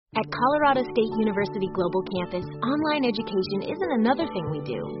At Colorado State University Global Campus, online education isn't another thing we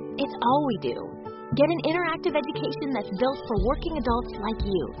do. It's all we do. Get an interactive education that's built for working adults like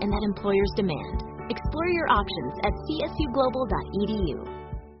you and that employers demand. Explore your options at csuglobal.edu.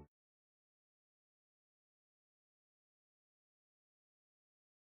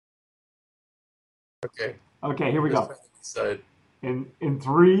 Okay. Okay, here we go. Side. In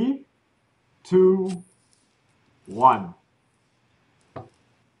 3, 2, 1.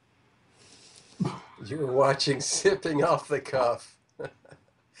 You were watching Sipping Off the Cuff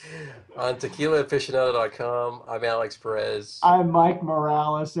on tequilaaficionado.com. I'm Alex Perez. I'm Mike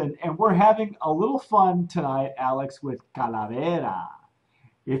Morales, and we're having a little fun tonight, Alex, with Calavera.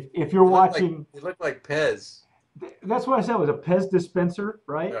 If you're watching, You look like Pez. that's what I said. It was a Pez dispenser,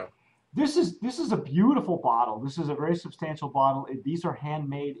 right? Yeah. This is a beautiful bottle. This is a very substantial bottle. These are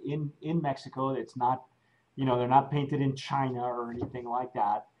handmade in Mexico. It's not, they're not painted in China or anything like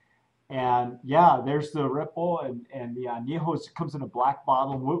that. And yeah, there's the Ripple and the Añejos comes in a black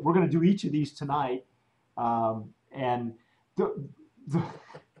bottle. We're going to do each of these tonight. And the, the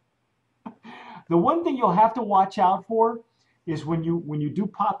the one thing you'll have to watch out for is when you do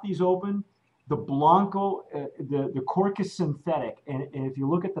pop these open, the Blanco, the cork is synthetic. And if you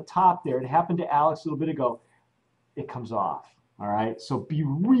look at the top there, it happened to Alex a little bit ago, it comes off. All right. So be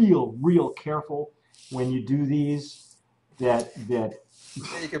real careful when you do these that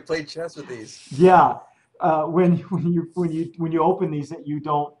You can play chess with these. yeah, when you open these that you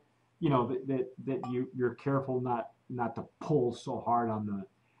don't, you're careful not to pull so hard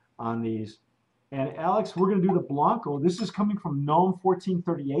on these. And Alex, we're going to do the Blanco. This is coming from Gnome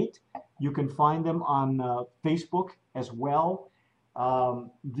 1438. You can find them on Facebook as well.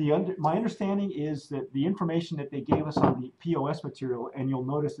 My understanding is that the information that they gave us on the POS material, and you'll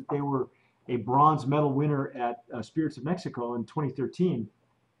notice that they were a bronze medal winner at Spirits of Mexico in 2013.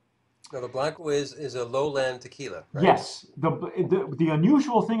 Now, the Blanco is a lowland tequila, right? Yes. The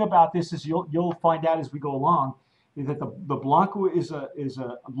unusual thing about this is you'll find out as we go along is that the Blanco is a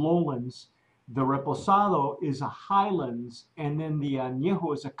lowlands, the Reposado is a highlands, and then the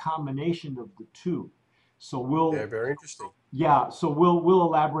Añejo is a combination of the two. So Yeah, very interesting. yeah, so we'll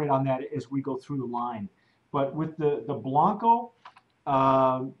elaborate on that as we go through the line. But with the Blanco,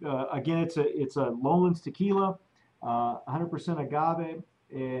 again, it's a lowlands tequila, 100% agave.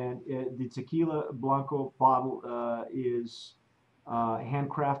 And the tequila Blanco bottle is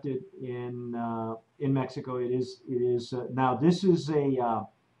handcrafted in Mexico. It is now this is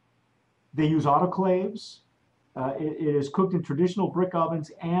they use autoclaves. It is cooked in traditional brick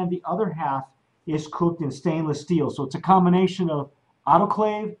ovens, and the other half is cooked in stainless steel. So it's a combination of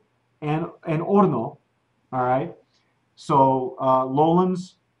autoclave and horno. All right. So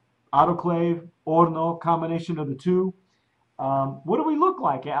lowlands, autoclave, horno, combination of the two. What do we look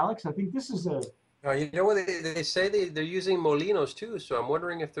like, Alex? I think this is a. You know what they say they're using molinos too. So I'm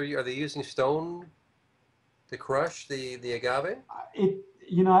wondering if are they using stone to crush the agave?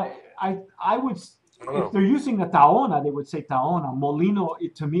 I would. I don't know. If they're using the taona, they would say taona. Molino,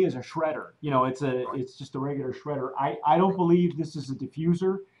 to me, is a shredder. It's just a regular shredder. I don't believe this is a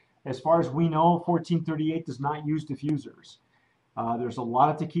diffuser. As far as we know, 1438 does not use diffusers. There's a lot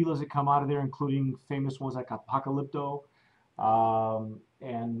of tequilas that come out of there, including famous ones like Apocalypto. And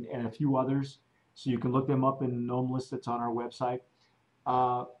a few others. So you can look them up in the gnome list that's on our website.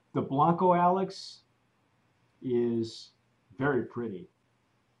 The Blanco, Alex, is very pretty.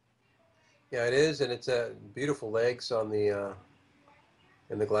 Yeah, it is, and it's beautiful legs on the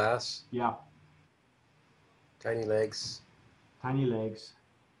in the glass. Yeah. Tiny legs. Tiny legs.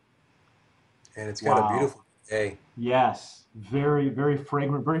 And it's got a beautiful day. Yes. Very, very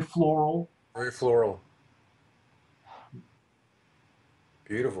fragrant, very floral. Very floral.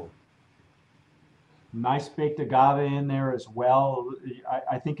 Beautiful. Nice baked agave in there as well.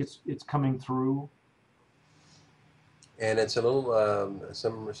 I think it's coming through. And it's a little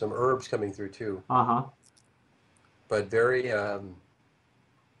some herbs coming through too. Uh-huh. But very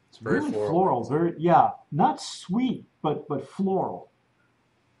it's very really floral. Very not sweet, but floral.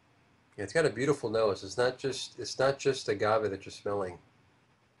 Yeah, it's got a beautiful nose. It's not just agave that you're smelling.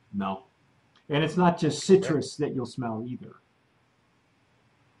 No. And it's not just citrus that you'll smell either.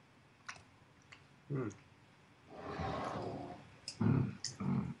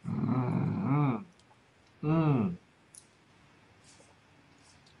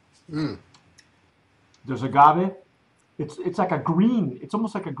 There's agave. It's like a green. It's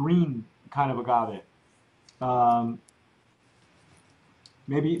almost like a green kind of agave.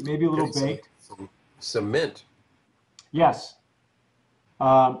 Maybe a little baked. Some mint. Yes.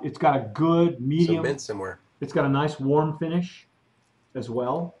 It's got a good medium. Some mint somewhere. It's got a nice warm finish as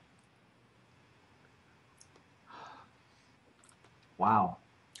well. Wow.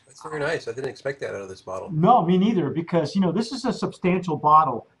 That's very nice. I didn't expect that out of this bottle. No, me neither, because this is a substantial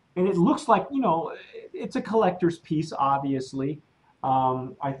bottle, and it looks like it's a collector's piece, obviously.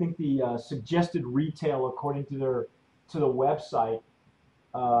 I think the suggested retail, according to the website,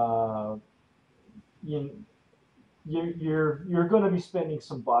 uh, you, you're going to be spending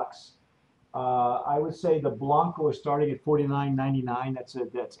some bucks. I would say the Blanco is starting at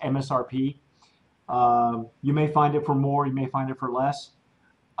 $49.99. That's MSRP. You may find it for more. You may find it for less.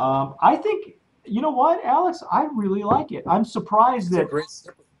 I think, you know what, Alex? I really like it. I'm surprised It's a that, great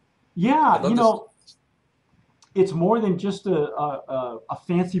sipper. yeah, I love this. it's more than just a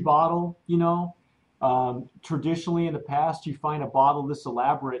fancy bottle. Traditionally in the past, you find a bottle this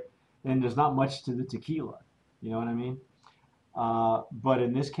elaborate, and there's not much to the tequila. You know what I mean? But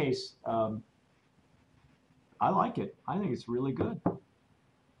in this case, I like it. I think it's really good.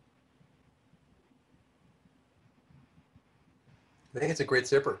 I think it's a great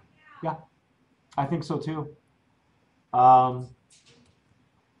sipper. Yeah, I think so too. Um,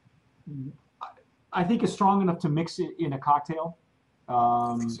 I think it's strong enough to mix it in a cocktail.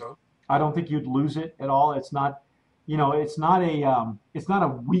 I think Um, so. I don't think you'd lose it at all. It's not a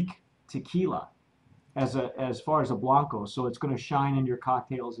weak tequila as far as a blanco. So it's going to shine in your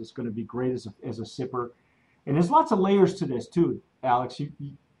cocktails. It's going to be great as a sipper. And there's lots of layers to this too, Alex. You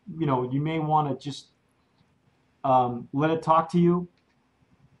may want to just let it talk to you.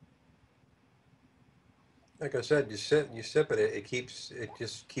 Like I said, you sip it, it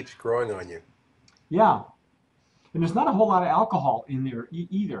just keeps growing on you. Yeah, and there's not a whole lot of alcohol in there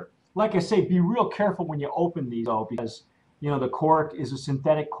either. Like I say, be real careful when you open these though, because the cork is a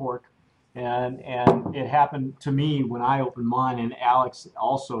synthetic cork, and it happened to me when I opened mine, and Alex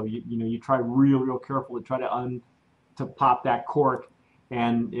also. You try real careful to try to pop that cork,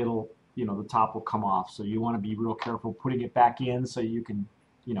 and it'll the top will come off. So you want to be real careful putting it back in so you can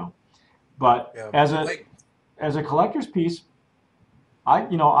you know. But Yeah. as a collector's piece, I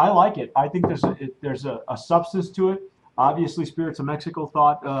like it. I think there's a substance to it. Obviously, Spirits of Mexico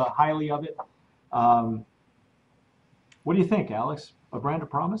thought highly of it. Um, what do you think, Alex? A brand of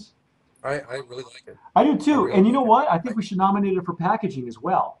promise? I really like it. I do I too. really And you know like what? I it. think we should nominate it for packaging as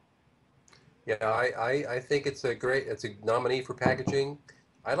well. Yeah, I think it's a nominee for packaging.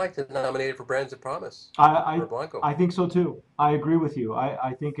 I'd like to nominate it for Brands of Promise I for I, Blanco. I think so too. I agree with you.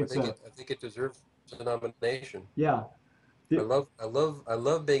 I think it's I think it deserves a nomination. yeah. The- I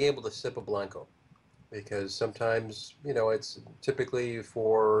love being able to sip a Blanco because sometimes, it's typically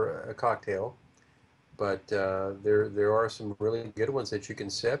for a cocktail, but there are some really good ones that you can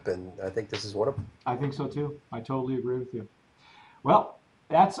sip, and I think this is one of them. I think so too. I totally agree with you. Well,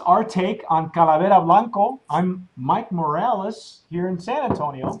 that's our take on Calavera Blanco. I'm Mike Morales here in San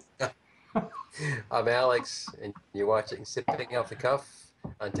Antonio. I'm Alex, and you're watching Sipping Off the Cuff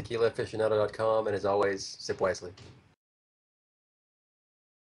on tequilaaficionado.com, and as always, sip wisely.